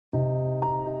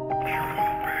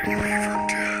ready for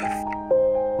death.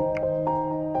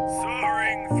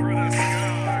 Soaring through the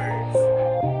skies.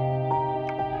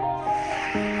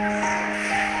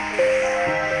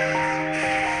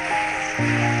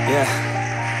 Yeah.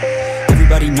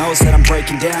 Everybody knows that I'm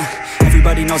breaking down.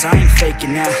 Everybody knows I ain't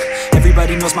faking now.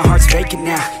 Everybody knows my heart's vacant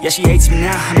now. Yeah, she hates me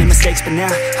now, I made mistakes but now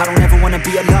I don't ever wanna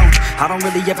be alone. I don't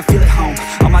really ever feel at home.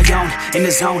 On my own, in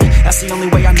the zone, that's the only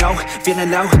way I know.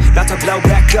 Feeling low, about to blow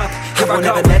back up. I won't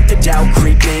ever let the doubt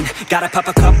creep in. Gotta pop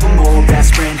a couple more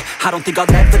aspirin. I don't think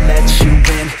I'll ever let you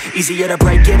in. Easier to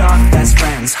break it off best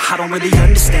friends. I don't really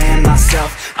understand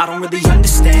myself. I don't really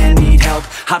understand, need help.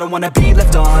 I don't wanna be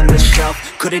left on the shelf.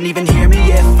 Couldn't even hear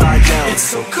me if I yelled. It's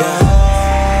so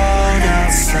cold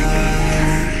outside,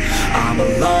 I'm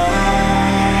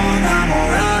alone, I'm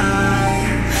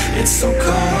alright. It's so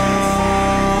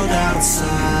cold outside,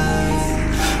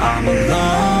 I'm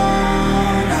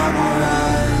alone, I'm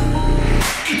alright.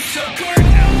 It's so cold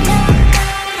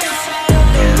outside,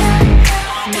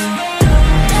 I'm alone,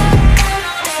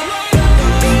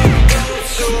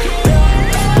 it's so cold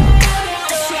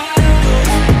outside,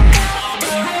 I'm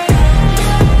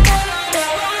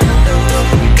alone,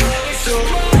 it's so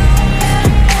cold.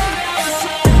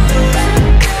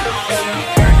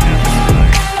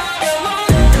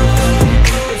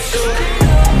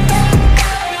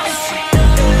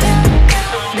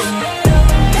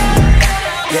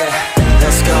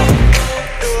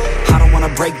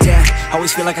 Break down,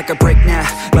 always feel like I could break now,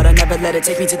 but I never let it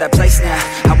take me to that place now.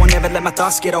 I won't ever let my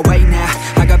thoughts get away now.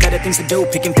 I got better things to do,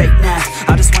 picking fate now.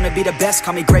 I just wanna be the best,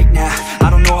 call me great now.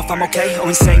 I don't know if I'm okay or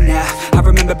insane now. I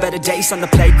remember better days on the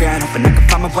playground, hoping I can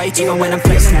find my way even when I'm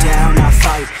feeling down. I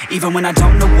fight, even when I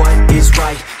don't know what is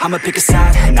right. I'ma pick a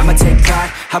side, and I'ma take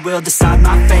pride. I will decide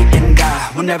my fate, and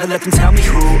I will never let them tell me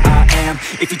who I am.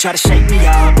 If you try to shake me,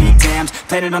 I'll be damned.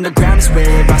 Planet on the ground is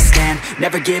where I stand.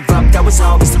 Never give up, that was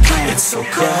always the plan. It's so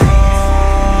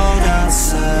cold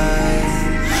outside,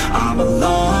 I'm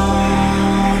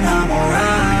alone, I'm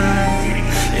alright.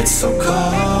 It's so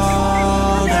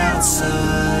cold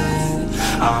outside,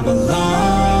 I'm alone.